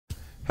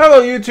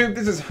Hello YouTube,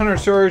 this is Hunter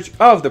Surge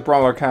of the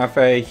Brawler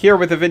Cafe, here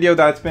with a video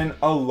that's been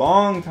a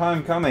long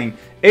time coming.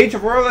 Age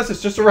of Royalists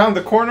is just around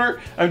the corner.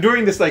 I'm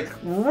doing this like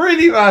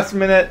really last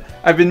minute.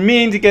 I've been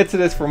meaning to get to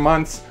this for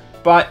months,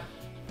 but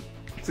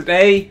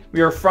today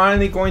we are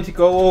finally going to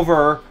go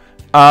over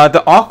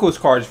the Aquos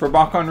cards for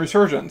Bakugan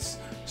Resurgence.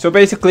 So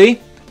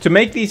basically, to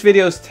make these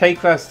videos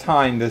take less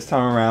time this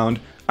time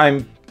around,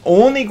 I'm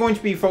only going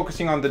to be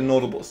focusing on the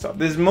notable stuff.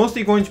 This is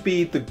mostly going to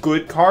be the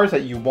good cards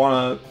that you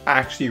want to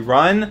actually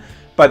run.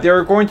 But there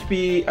are going to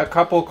be a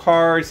couple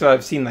cards that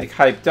I've seen like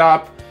hyped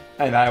up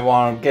and I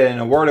want to get in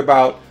a word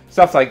about,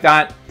 stuff like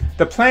that.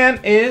 The plan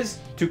is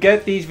to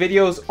get these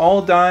videos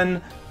all done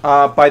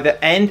by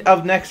the end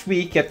of next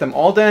week, get them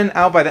all done and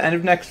out by the end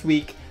of next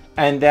week,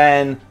 and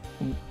then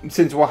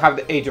since we'll have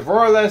the Age of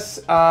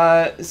Royalists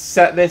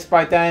set list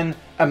by then,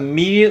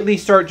 immediately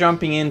start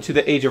jumping into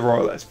the Age of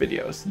Royalists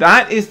videos.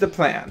 That is the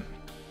plan.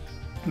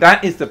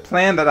 That is the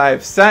plan that I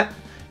have set.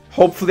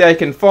 Hopefully I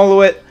can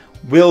follow it.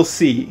 We'll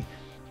see.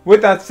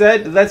 With that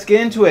said, let's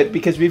get into it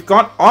because we've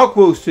got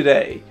Aquos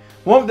today.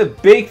 One of the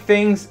big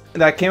things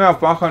that came out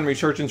of Bakugan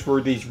Resurgence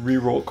were these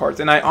reroll cards.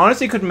 And I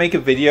honestly could make a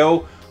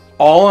video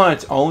all on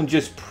its own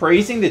just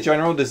praising the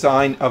general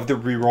design of the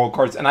reroll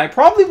cards. And I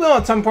probably will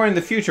at some point in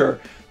the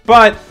future.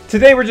 But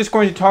today we're just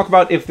going to talk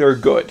about if they're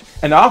good.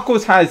 And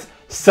Aquos has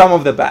some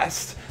of the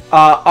best.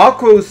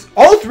 Aquos,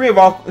 all three of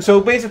Aquos,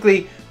 so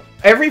basically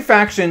every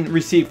faction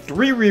received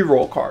 3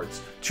 reroll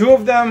cards. 2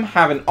 of them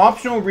have an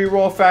optional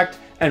reroll effect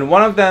and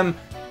one of them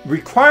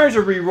requires a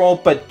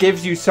reroll but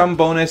gives you some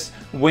bonus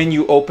when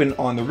you open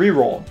on the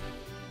reroll.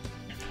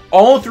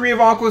 All 3 of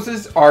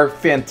Aquos are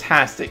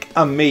fantastic,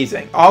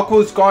 amazing.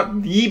 Aquos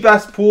got the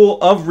best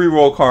pool of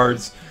reroll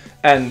cards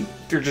and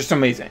they're just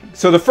amazing.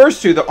 So the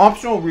first 2, the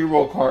optional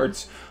reroll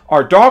cards,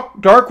 are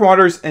Dark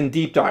Waters and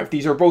Deep Dive.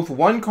 These are both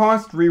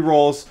 1-cost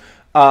rerolls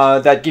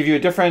that give you a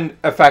different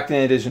effect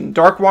in addition.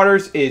 Dark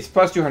Waters is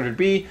plus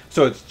 200B,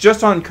 so it's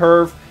just on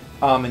curve.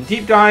 And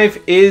Deep Dive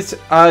is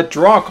a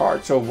draw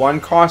card, so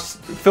 1-cost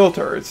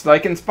filter. It's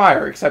like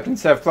Inspire, except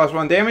instead of plus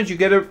 1 damage, you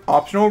get an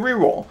optional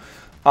reroll.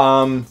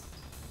 In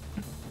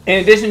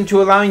addition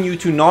to allowing you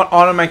to not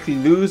automatically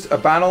lose a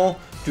battle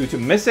due to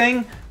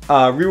missing,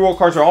 reroll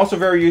cards are also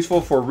very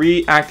useful for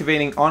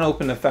reactivating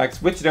unopened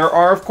effects, which there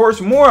are, of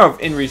course, more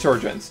of in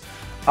Resurgence.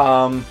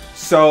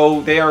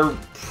 So they are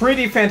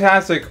pretty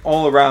fantastic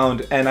all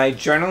around, and I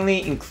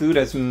generally include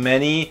as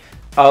many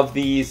of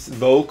these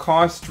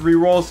low-cost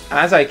rerolls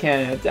as I can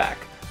in a deck.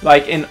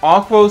 Like in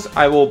Aquos,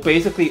 I will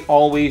basically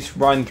always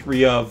run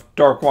 3 of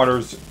Dark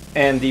Waters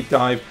and Deep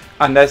Dive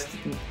unless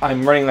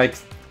I'm running like,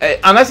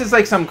 unless it's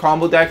like some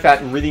combo deck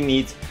that really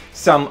needs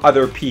some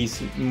other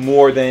piece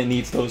more than it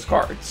needs those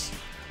cards.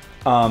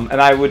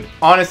 And I would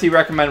honestly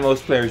recommend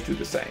most players do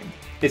the same.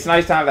 It's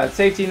nice to have that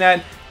safety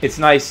net. It's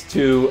nice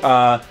to,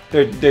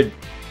 they're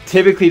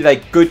typically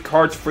like good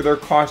cards for their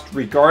cost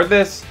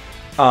regardless.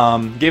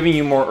 Giving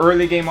you more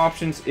early game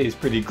options is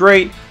pretty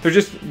great. They're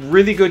just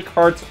really good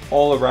cards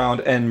all around,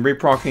 and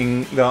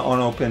reproccing the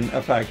unopened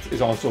effect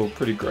is also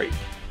pretty great.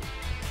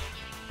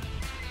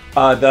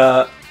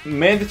 The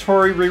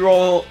mandatory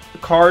reroll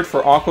card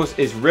for Aquos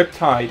is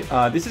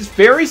Riptide. This is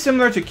very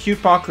similar to Cute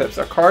Apocalypse,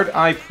 a card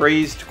I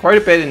praised quite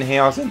a bit in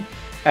Chaos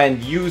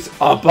and use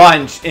a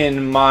bunch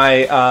in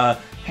my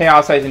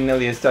Chaos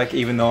Nilius deck,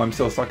 even though I'm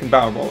still stuck in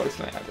Battle Brawlers.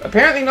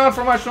 Apparently not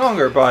for much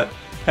longer, but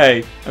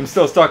hey, I'm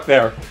still stuck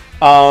there.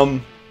 My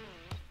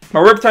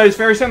Riptide is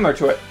very similar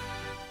to it.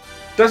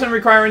 Doesn't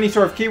require any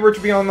sort of keyword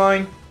to be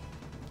online.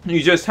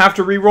 You just have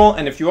to reroll,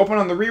 and if you open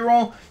on the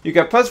reroll, you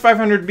get plus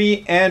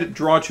 500B and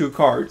draw 2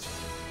 cards.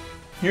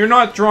 You're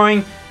not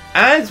drawing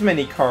as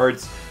many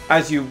cards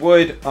as you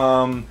would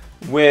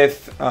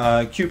with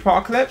Cute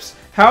Apocalypse.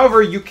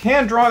 However, you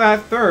can draw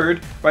that third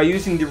by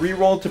using the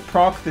reroll to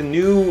proc the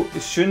new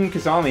Shun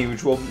Kazami,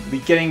 which we'll be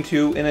getting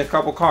to in a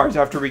couple cards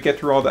after we get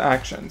through all the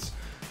actions.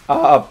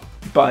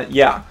 But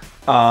yeah.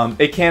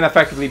 It can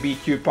effectively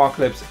beat Cute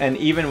Apocalypse, and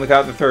even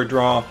without the third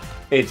draw,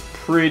 it's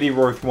pretty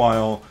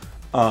worthwhile.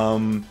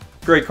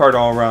 Great card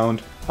all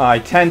around. I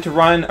tend to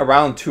run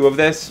around 2 of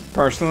this,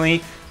 personally.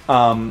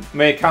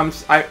 When it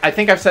comes, I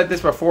think I've said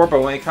this before,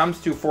 but when it comes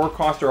to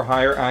 4-cost or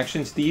higher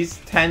actions, these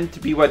tend to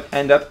be what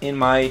end up in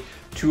my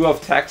 2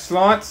 of tech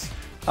slots,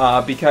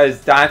 because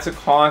that's a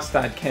cost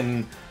that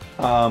can,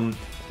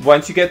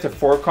 once you get to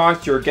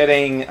 4-cost, you're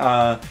getting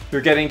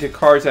to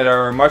cards that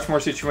are much more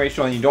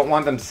situational, and you don't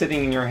want them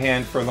sitting in your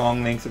hand for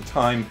long lengths of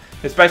time,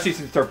 especially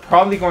since they're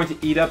probably going to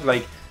eat up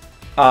like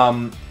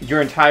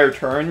your entire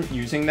turn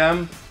using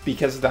them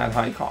because of that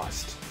high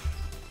cost.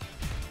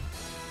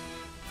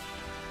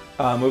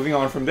 Moving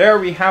on from there,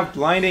 we have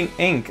Blinding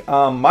Ink.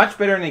 Much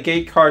better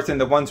negate cards than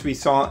the ones we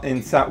saw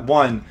in set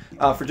 1.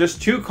 For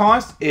just 2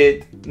 costs,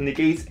 it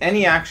negates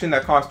any action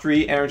that costs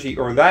 3 energy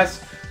or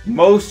less.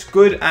 Most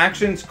good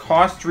actions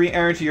cost 3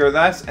 energy or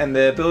less, and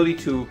the ability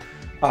to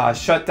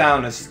shut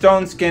down a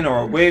Stone Skin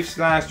or a Wave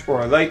Slash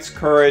or a Light's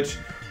Courage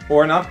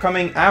or an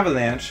upcoming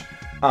Avalanche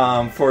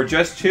for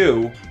just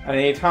 2 at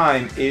any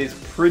time is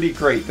pretty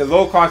great. The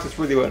low cost is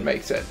really what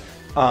makes it.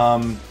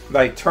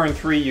 Like turn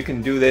 3, you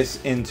can do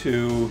this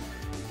into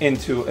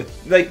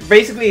like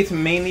basically it's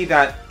mainly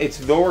that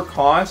it's lower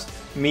cost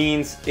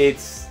means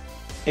it's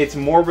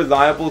more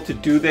reliable to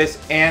do this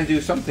and do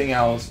something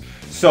else.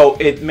 So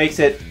it makes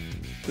it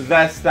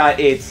less that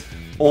it's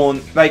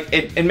on like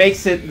it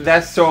makes it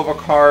less so of a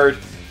card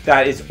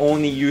that is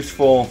only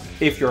useful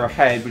if you're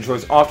ahead, which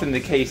was often the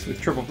case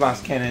with Triple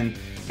Blast Cannon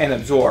and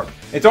Absorb.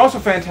 It's also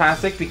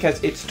fantastic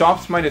because it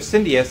stops Might of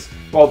Cindeus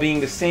while being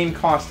the same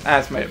cost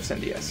as Might of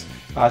Cindeus.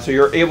 So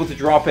you're able to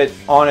drop it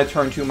on a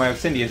turn 2 Might of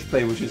Cindeus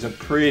play, which is a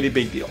pretty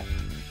big deal.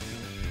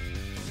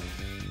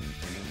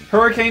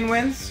 Hurricane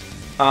Winds.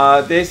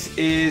 This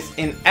is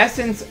in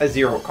essence a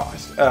 0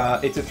 cost.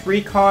 It's a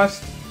 3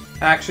 cost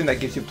action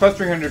that gives you plus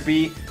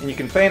 300B, and you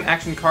can play an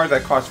action card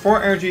that costs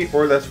 4 energy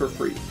or less for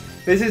free.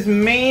 This is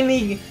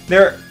mainly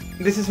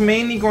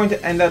going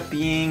to end up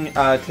being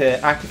to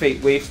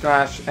activate Wave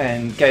Slash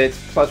and get its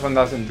plus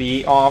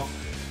 1000B off.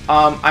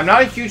 I'm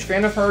not a huge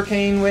fan of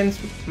Hurricane Winds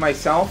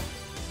myself.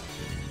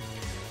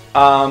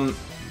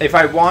 If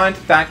I want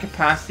that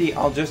capacity,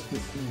 I'll just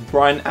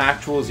run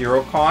actual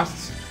 0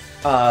 costs,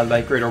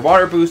 like Greater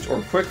Water Boost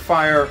or Quick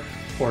Fire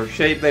or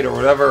Shade Blade or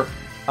whatever.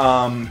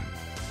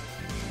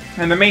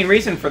 And the main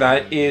reason for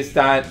that is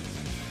that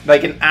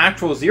like an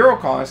actual 0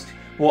 cost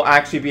will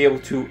actually be able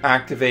to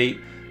activate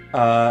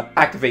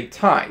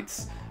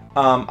Tides.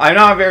 I'm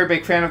not a very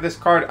big fan of this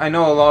card. I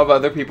know a lot of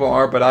other people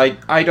are, but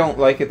I don't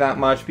like it that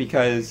much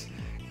because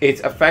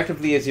it's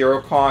effectively a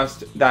 0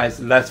 cost that is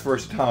less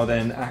versatile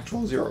than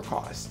actual 0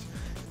 cost.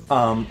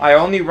 I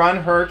only run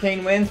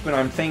Hurricane Winds when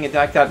I'm playing a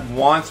deck that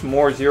wants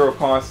more 0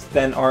 costs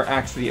than are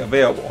actually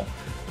available,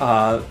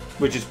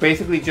 which is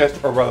basically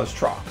just Aurelius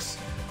Trox.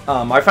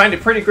 I find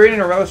it pretty great in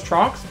Aurelius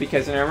Trox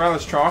because in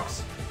Aurelius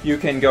Trox you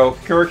can go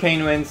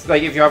Hurricane Winds.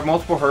 Like if you have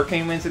multiple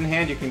Hurricane Winds in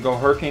hand, you can go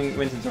Hurricane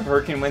Winds into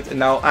Hurricane Winds,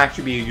 and that'll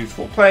actually be a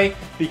useful play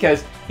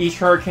because each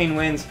Hurricane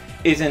Winds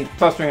isn't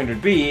plus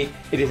 300B,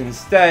 it is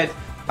instead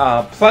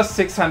plus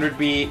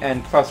 600B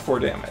and plus 4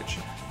 damage.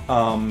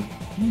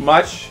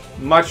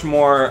 Much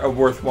more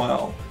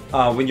worthwhile.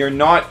 When you're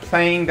not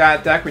playing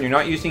that deck, when you're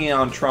not using it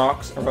on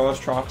Trox, Aurelius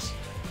Trox,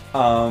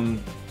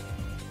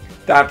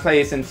 that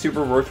play isn't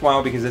super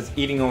worthwhile because it's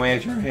eating away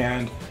at your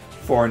hand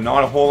for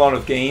not a whole lot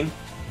of gain.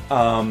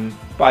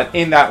 But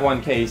in that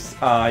one case,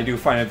 I do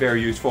find it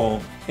very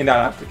useful in that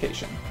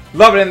application.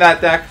 Love it in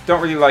that deck,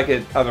 don't really like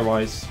it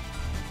otherwise.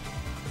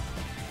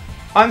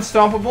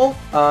 Unstoppable.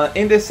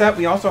 In this set,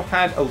 we also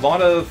had a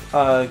lot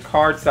of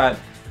cards that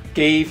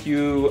gave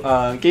you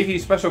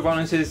special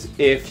bonuses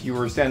if you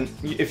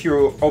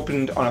were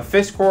opened on a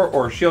Fist Core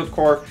or a Shield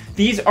Core.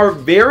 These are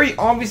very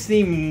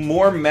obviously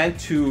more meant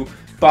to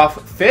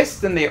buff Fists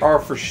than they are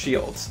for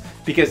Shields,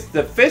 because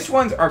the Fist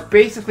ones are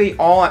basically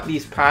all at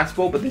least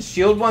passable, but the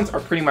Shield ones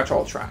are pretty much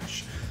all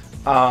trash.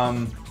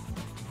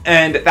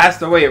 And that's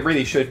the way it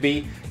really should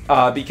be,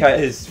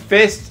 because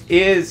Fist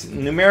is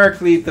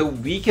numerically the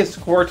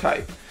weakest core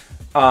type.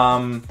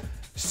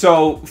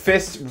 So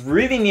Fist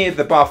really needed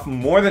the buff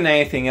more than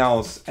anything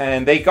else,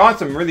 and they got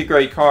some really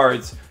great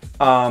cards.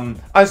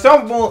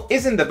 Unstoppable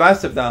isn't the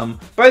best of them,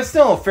 but it's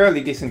still a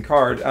fairly decent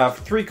card. For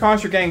 3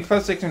 costs, you're getting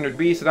plus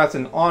 600B, so that's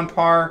an on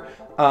par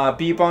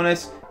B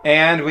bonus.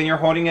 And when you're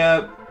holding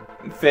a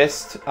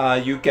Fist,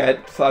 you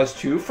get plus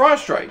 2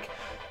 Frost Strike.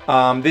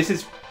 This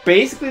is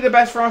basically the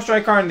best Frost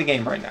Strike card in the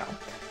game right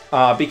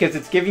now, because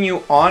it's giving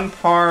you on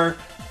par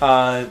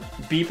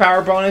B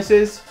power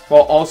bonuses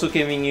while also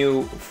giving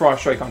you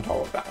Frost Strike on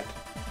top of that.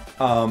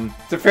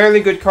 It's a fairly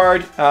good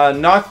card,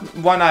 not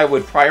one I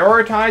would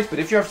prioritize, but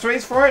if you have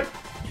space for it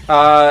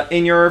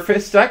in your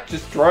Fist deck,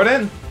 just throw it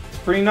in. It's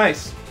pretty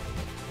nice.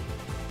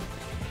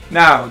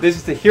 Now, this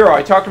is the hero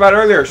I talked about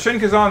earlier, Shin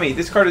Kazami.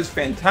 This card is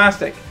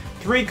fantastic.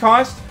 3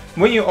 cost.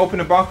 When you open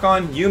a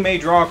Bakugan, you may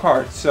draw a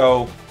card.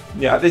 So,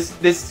 yeah,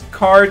 this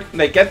card,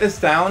 like, get this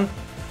down.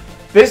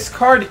 This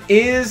card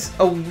is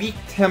a weak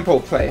tempo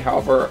play,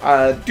 however.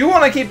 Do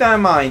want to keep that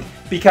in mind,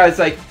 because,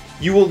 like,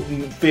 you will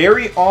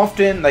very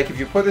often, like if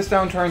you put this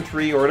down turn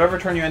 3 or whatever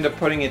turn you end up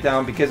putting it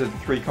down because of the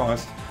 3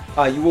 cost,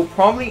 you will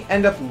probably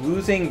end up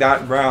losing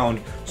that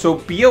round. So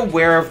be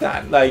aware of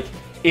that. Like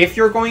if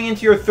you're going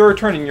into your 3rd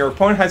turn and your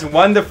opponent has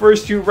won the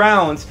first 2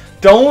 rounds,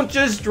 don't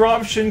just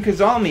drop Shin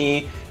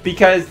Kazami,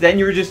 because then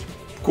you're just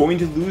going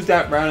to lose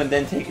that round and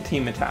then take a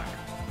team attack.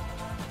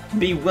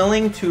 Be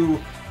willing to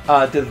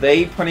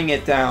delay putting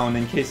it down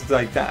in cases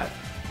like that.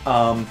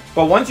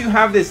 But once you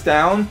have this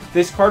down,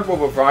 this card will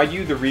provide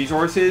you the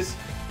resources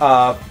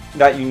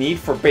that you need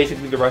for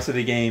basically the rest of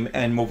the game,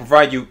 and will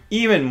provide you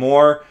even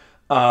more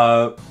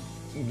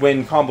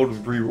when comboed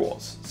with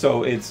rerolls.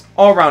 So it's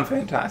all around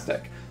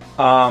fantastic.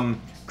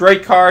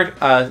 Great card.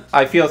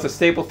 I feel it's a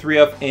staple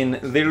 3-up in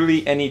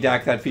literally any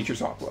deck that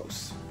features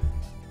Aquos.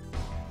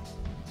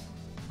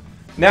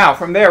 Now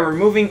from there, we're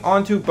moving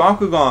on to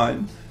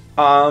Bakugan.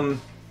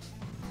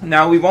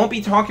 Now, we won't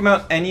be talking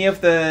about any of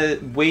the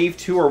Wave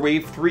 2 or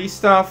Wave 3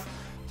 stuff.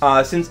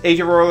 Since Age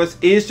of Aurelius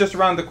is just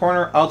around the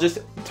corner, I'll just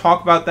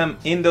talk about them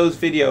in those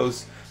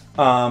videos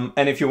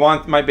And if you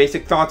want my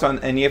basic thoughts on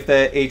any of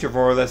the Age of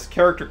Aurelus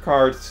character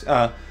cards,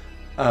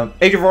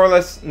 Age of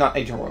Aurelus, not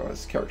Age of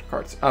Aurelus character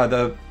cards,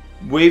 the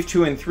Wave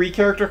 2 and 3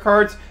 character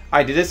cards,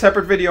 I did a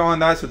separate video on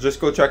that, so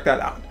just go check that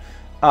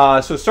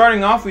out. So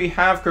starting off, we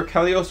have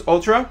Krokelios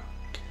Ultra.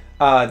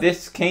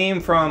 This came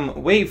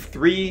from Wave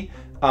 3.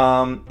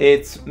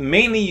 It's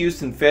mainly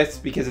used in fists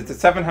because it's a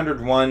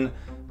 701,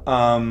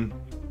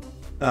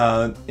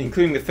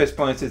 including the fist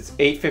bonus, it's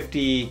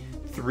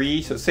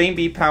 853, so same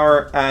beat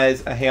power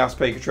as a Chaos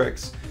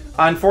Pegatrix.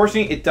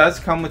 Unfortunately, it does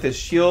come with a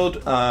shield,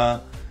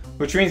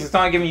 which means it's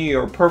not giving you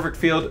your perfect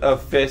field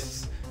of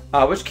fists,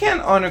 which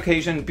can on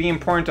occasion be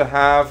important to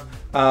have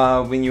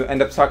when you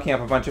end up sucking up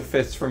a bunch of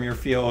fists from your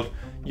field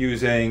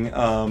using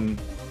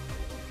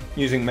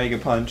Mega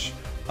Punch.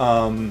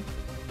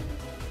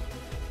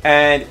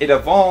 And it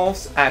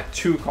evolves at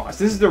 2 costs.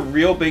 This is the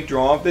real big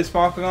draw of this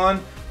Bakugan.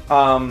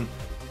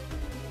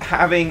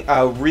 Having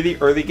a really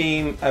early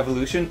game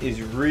evolution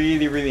is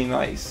really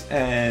nice,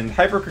 and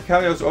Hyper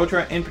Krokelios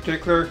Ultra in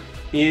particular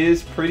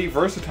is pretty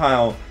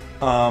versatile.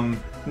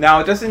 Now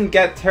it doesn't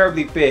get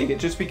terribly big, it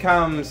just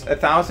becomes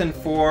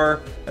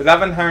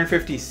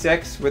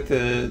 1156 with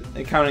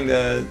counting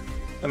the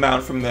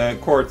amount from the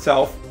core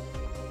itself.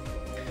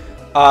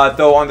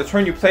 Though on the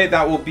turn you play,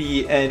 that will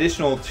be an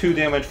additional 2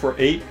 damage for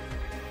 8.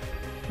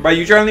 But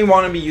you generally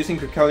want to be using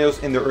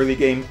Krokelios in the early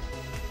game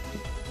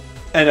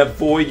and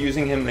avoid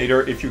using him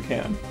later if you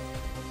can.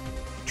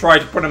 Try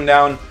to put him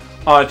down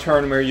on a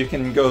turn where you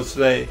can go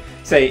say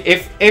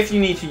if you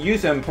need to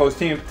use him post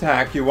team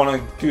attack, you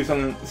want to do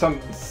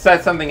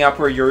set something up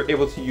where you're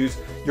able to use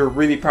your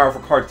really powerful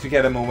cards to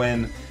get him a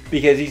win,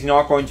 because he's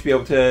not going to be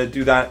able to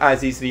do that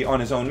as easily on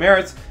his own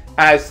merits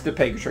as the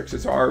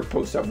Pegatrixes are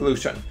post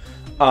evolution.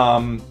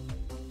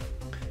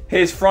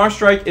 His Frost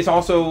Strike is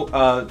also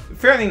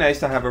fairly nice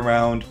to have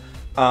around.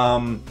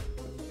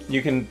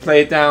 You can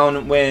play it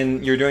down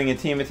when you're doing a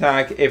team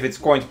attack if it's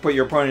going to put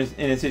your opponent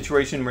in a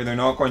situation where they're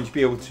not going to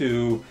be able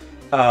to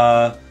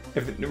play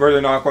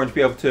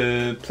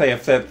a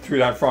flip through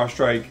that Frost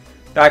Strike.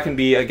 That can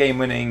be a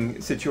game-winning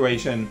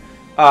situation,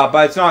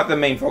 but it's not the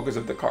main focus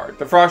of the card.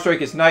 The Frost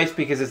Strike is nice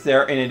because it's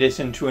there in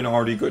addition to an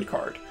already good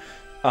card.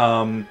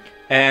 And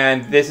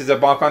this is a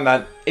Bakugan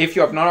that, if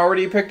you have not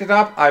already picked it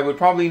up, I would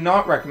probably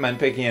not recommend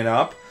picking it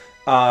up,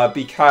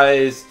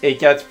 because it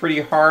gets pretty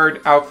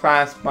hard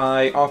outclassed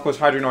by Aquos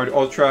Hydronoid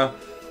Ultra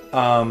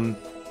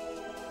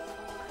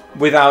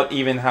without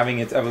even having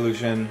its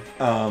evolution.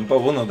 But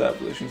we'll know the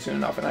evolution soon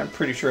enough, and I'm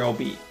pretty sure it'll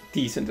be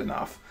decent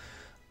enough.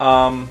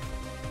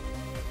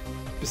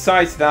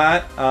 Besides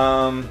that,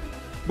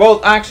 well,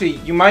 actually,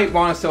 you might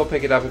want to still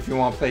pick it up if you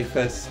want to play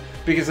fists,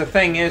 because the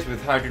thing is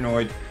with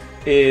Hydronoid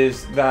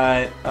is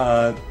that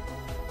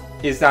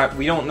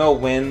we don't know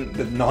when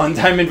the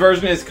non-diamond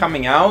version is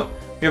coming out.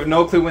 We have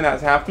no clue when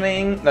that's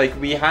happening. Like,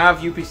 we have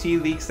UPC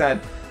leaks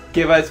that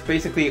give us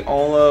basically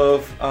all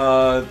of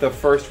the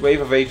first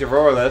wave of Age of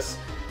Aurelus,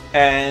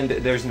 and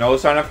there's no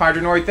sign of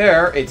Hydronoid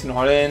there. It's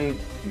not in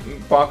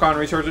Bakugan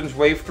Resurgence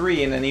Wave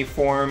 3 in any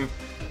form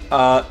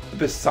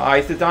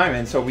besides the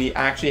diamond, so we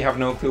actually have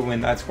no clue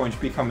when that's going to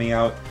be coming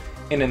out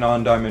in a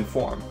non-diamond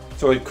form.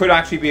 So it could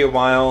actually be a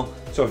while.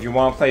 So if you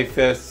want to play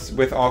fists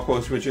with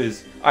Aquos, which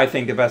is, I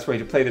think, the best way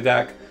to play the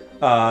deck,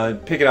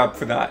 pick it up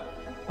for that.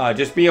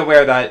 Just be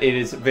aware that it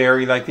is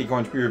very likely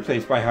going to be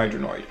replaced by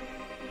Hydronoid.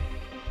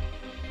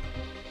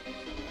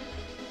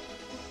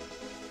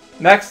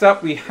 Next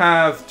up, we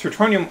have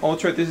Tertonium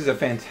Ultra. This is a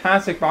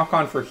fantastic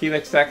Bakugan for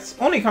Helix decks.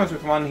 Only comes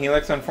with 1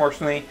 Helix,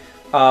 unfortunately,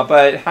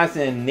 but it has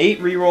an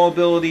innate reroll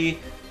ability.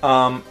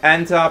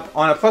 Ends up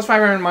on a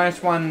 +500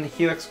 -1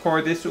 Helix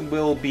core. This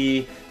will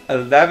be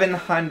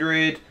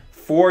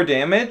 1104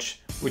 damage,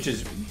 which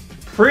is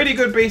pretty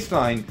good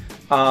baseline.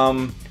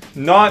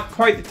 Not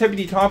quite the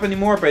tippity top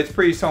anymore, but it's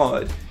pretty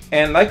solid.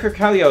 And like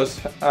Krokelios,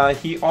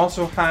 he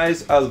also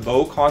has a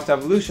low cost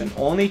evolution,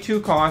 only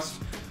 2 costs,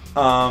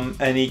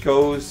 and he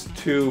goes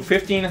to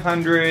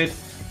 1500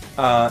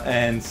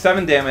 and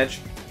 7 damage.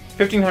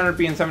 1500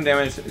 being 7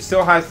 damage.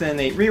 Still has the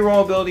innate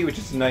reroll ability, which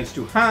is nice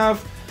to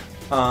have.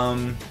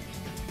 And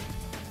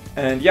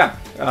yeah,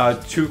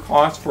 2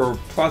 costs for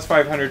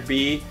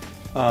 +500B,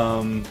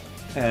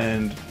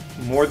 and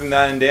more than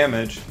that in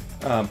damage,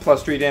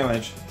 +3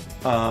 damage.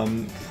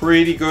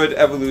 Pretty good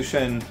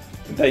evolution.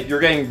 Like, you're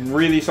getting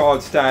really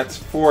solid stats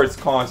for its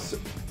costs,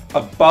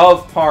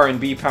 above par in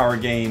B power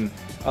gain,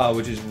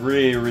 which is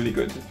really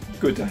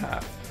good to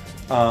have.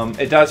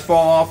 It does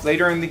fall off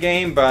later in the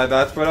game, but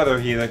that's what other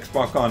Helix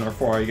Bakugan are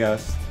for, I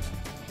guess.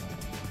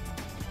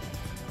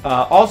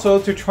 Also,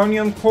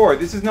 Tertonium Core.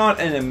 This is not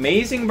an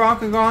amazing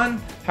Bakugan.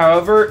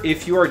 However,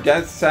 if you are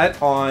dead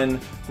set on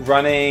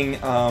running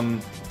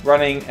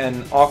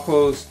an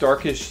Aquos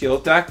Darkest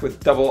Shield deck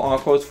with double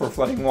Aquos for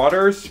Flooding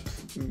Waters,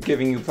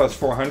 giving you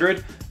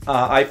 +400,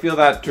 I feel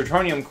that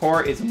Tertonium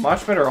Core is a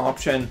much better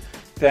option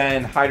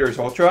than Hydra's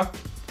Ultra.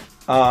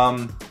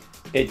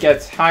 It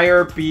gets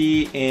higher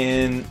B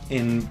in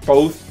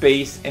both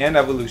base and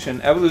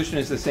evolution. Evolution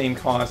is the same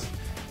cost,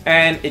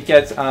 and it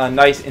gets a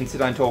nice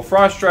incidental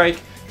Frost Strike,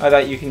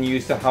 that you can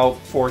use to help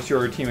force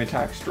your team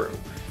attacks through.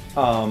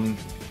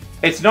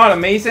 It's not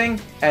amazing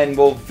and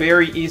will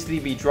very easily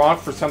be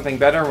dropped for something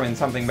better when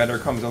something better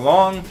comes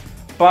along,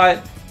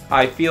 but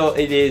I feel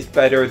it is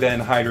better than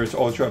Hydra's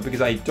Ultra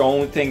because I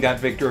don't think that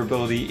Victor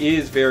ability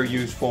is very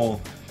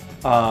useful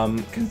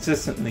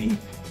consistently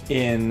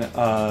in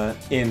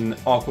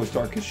Aquos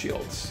Darkest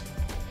Shields.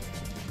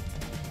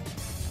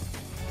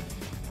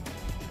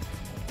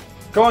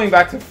 Going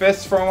back to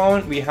Fists for a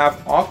moment, we have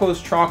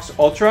Aquos Trox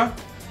Ultra.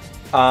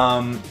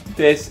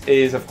 This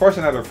is, of course,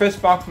 another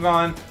Fist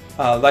Bakugan,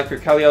 like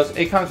Kirkelios.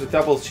 It comes with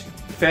double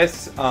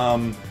Fists,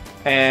 and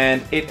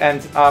it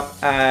ends up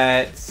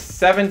at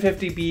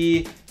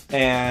 750B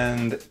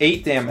and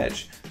 8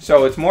 damage.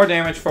 So it's more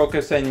damage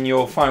focused than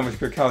you'll find with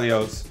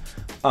Kirkelios.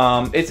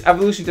 Its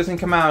evolution doesn't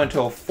come out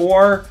until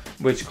 4,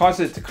 which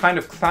causes it to kind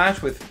of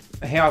clash with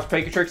Chaos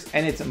Pegatrix,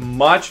 and it's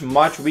much,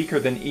 much weaker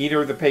than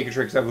either of the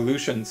Pegatrix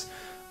evolutions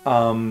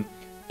in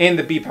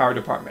the B-Power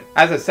department.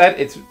 As I said,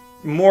 it's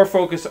more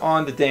focused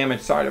on the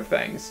damage side of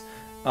things.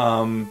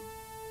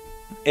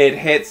 It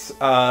hits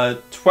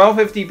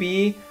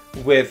 1250B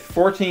with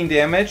 14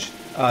 damage,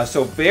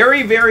 so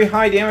very, very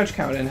high damage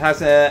count, and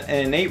has an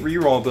innate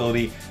reroll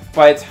ability,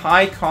 but its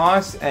high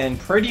cost and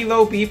pretty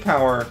low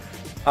B-Power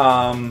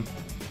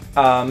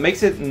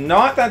makes it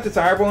not that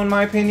desirable in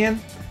my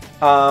opinion.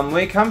 When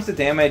it comes to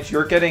damage,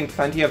 you're getting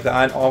plenty of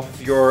that off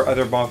of your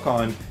other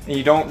Bakugan, and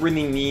you don't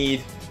really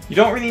need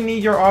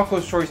your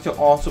Aquos choice to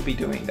also be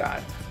doing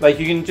that. Like,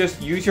 you can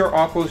just use your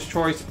Aquos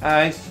choice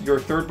as your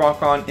third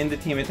Bakugan in the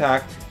team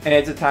attack, and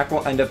its attack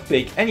will end up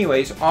big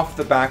anyways off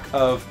the back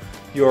of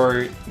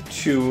your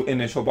 2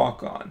 initial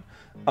Bakugan.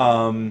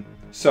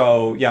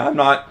 So yeah, I'm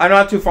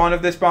not too fond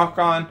of this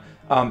Bakugan.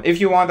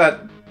 If you want that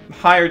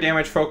higher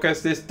damage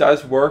focus, this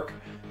does work.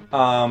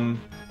 But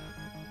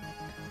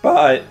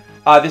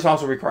this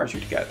also requires you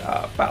to get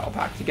a battle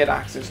pack to get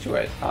access to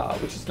it,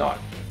 which is not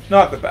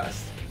the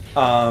best.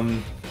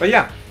 But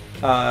yeah,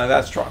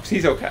 that's Trox.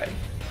 He's okay.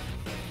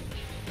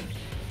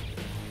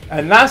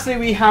 And lastly,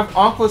 we have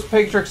Aquos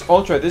Pegatrix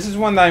Ultra. This is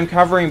one that I'm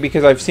covering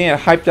because I've seen it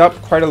hyped up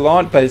quite a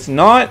lot, but it's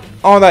not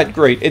all that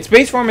great. Its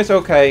base form is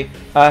okay.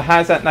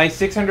 Has that nice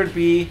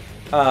 600B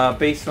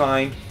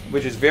baseline,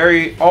 which is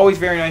always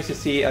very nice to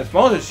see, as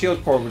well as its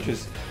shield core, which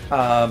is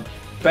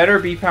better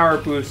B-Power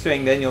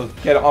boosting than you'll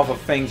get off of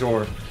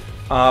Fangzor.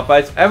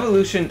 But its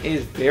evolution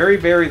is very,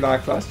 very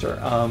lackluster.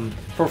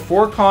 For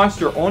 4 cost,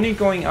 you're only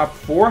going up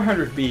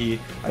 400B.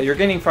 You're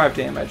getting 5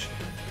 damage.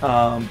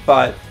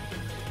 But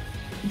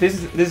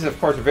this is of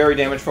course a very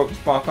damage focused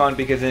Bakugan,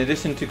 because in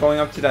addition to going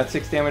up to that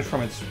 6 damage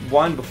from its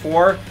 1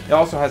 before, it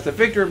also has the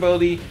Victor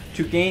ability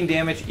to gain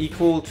damage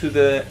equal to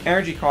the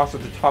energy cost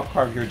of the top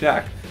card of your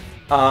deck.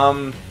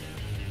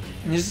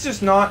 This is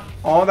just not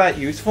all that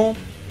useful.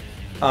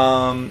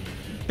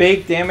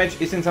 Big damage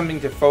isn't something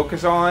to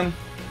focus on,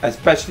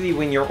 especially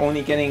when you're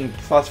only getting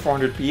plus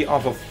 400B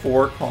off of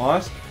 4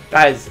 cost.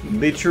 That is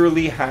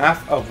literally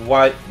half of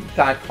what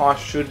that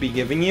cost should be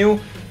giving you.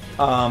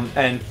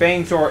 And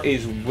Fangzor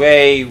is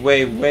way,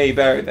 way, way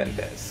better than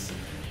this.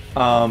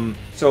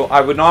 So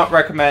I would not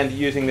recommend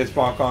using this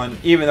Bakugan,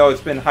 even though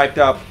it's been hyped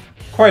up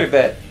quite a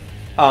bit.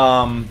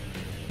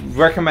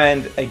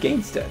 Recommend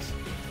against it.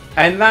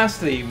 And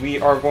lastly, we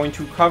are going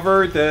to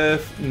cover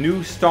the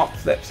new stop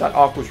flips that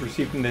Aquos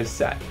received in this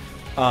set.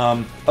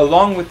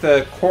 Along with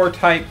the core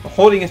type,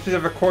 holding a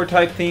specific core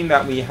type theme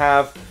that we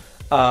have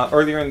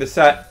earlier in the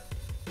set,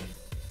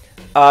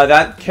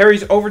 that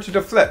carries over to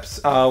the flips,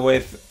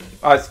 with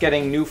us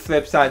getting new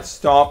flips that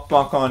stop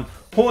Bakugan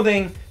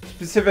holding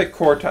specific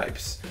core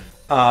types.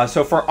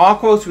 So for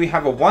Aquos, we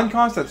have a 1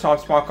 cost that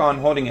stops Bakugan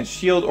holding a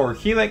shield or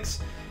helix,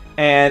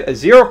 and a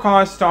 0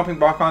 cost stopping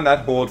Bakugan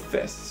that hold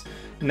fists.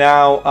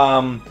 Now,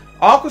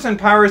 Aquos and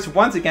Pyrus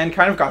once again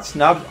kind of got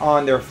snubbed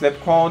on their flip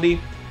quality,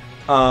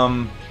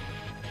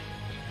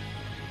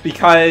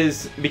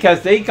 because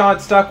they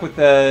got stuck with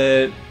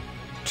the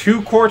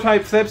 2 core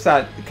type flips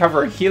that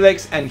cover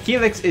helix, and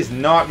helix is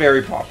not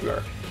very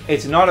popular.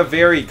 It's not a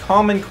very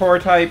common core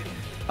type,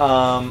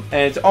 and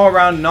it's all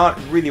around not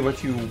really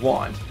what you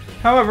want.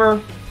 However,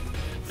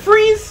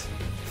 freeze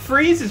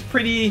is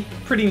pretty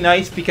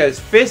nice, because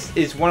fist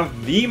is one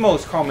of the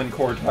most common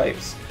core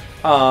types.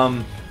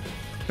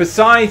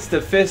 Besides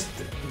the fist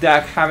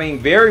deck having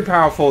very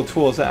powerful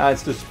tools at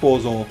its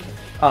disposal,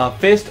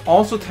 fist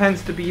also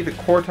tends to be the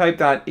core type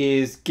that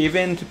is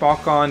given to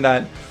Bakugan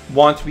that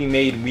want to be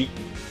made weak,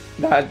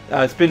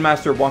 that Spin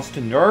Master wants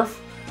to nerf,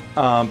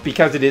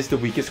 because it is the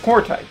weakest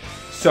core type.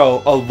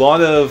 So a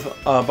lot of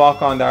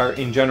Bakugan that are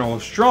in general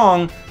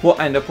strong will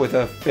end up with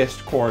a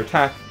fist core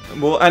attack.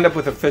 Will end up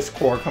with a fist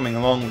core coming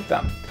along with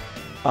them.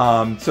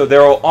 So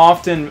there will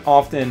often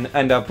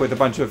end up with a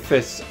bunch of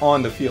fists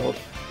on the field.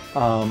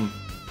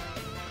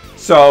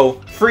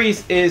 So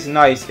freeze is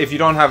nice if you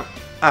don't have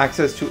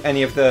access to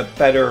any of the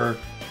better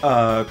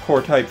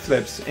core type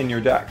flips in your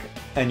deck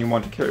and you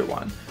want to carry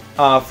one.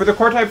 For the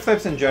core type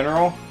flips in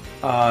general,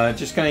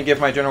 just going to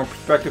give my general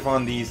perspective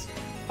on these.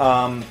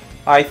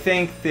 I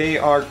think they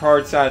are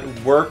cards that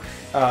work,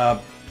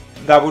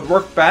 that would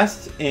work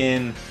best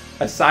in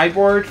a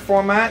sideboard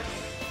format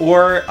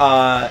or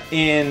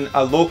in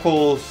a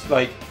locals,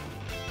 like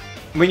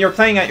when you're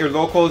playing at your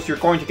locals, you're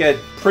going to get a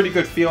pretty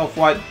good feel of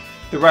what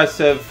the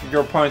rest of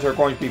your opponents are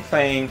going to be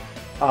playing.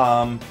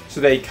 So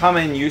they come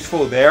in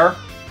useful there.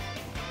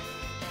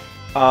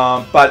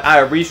 But at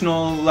a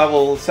regional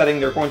level setting,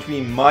 they're going to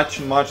be much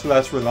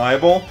less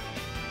reliable.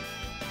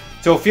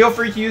 So feel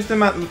free to use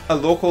them at a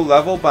local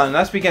level, but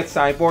unless we get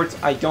sideboards,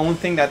 I don't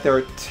think that they're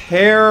a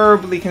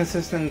terribly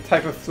consistent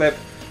type of flip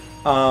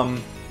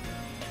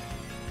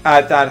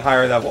at that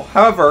higher level.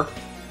 However,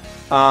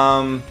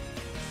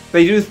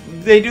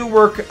 they do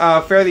work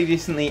fairly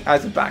decently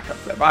as a backup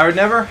flip. I would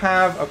never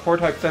have a core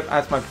type flip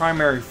as my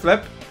primary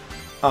flip.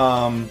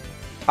 I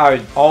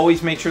would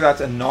always make sure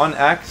that's a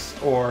non-X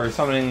or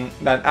something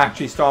that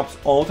actually stops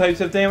all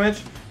types of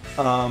damage.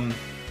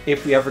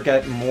 If we ever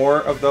get more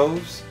of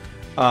those.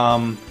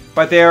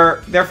 But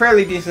they're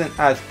fairly decent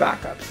as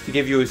backups to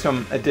give you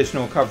some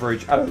additional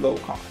coverage at a low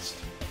cost.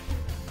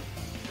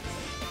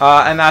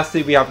 And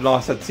lastly, we have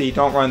Lost at Sea.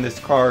 Don't run this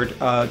card.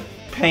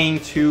 Paying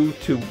 2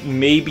 to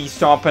maybe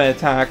stop an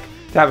attack,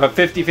 to have a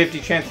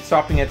 50-50 chance of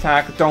stopping an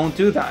attack, don't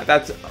do that.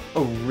 That's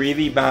a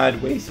really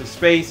bad waste of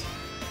space.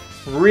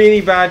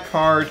 Really bad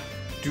card.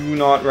 Do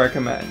not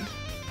recommend.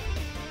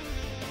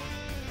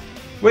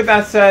 With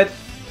that said,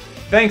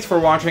 thanks for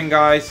watching,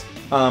 guys.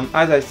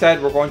 As I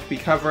said, we're going to be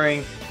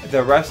covering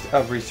the rest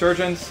of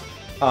Resurgence,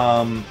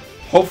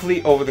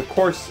 hopefully over the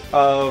course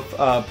of,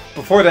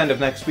 before the end of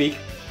next week,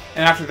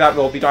 and after that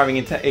we'll be diving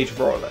into Age of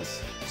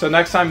Aurorus. So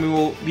next time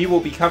we will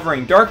be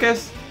covering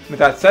Darkest. With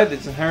that said,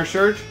 this is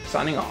Resurge,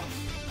 signing off.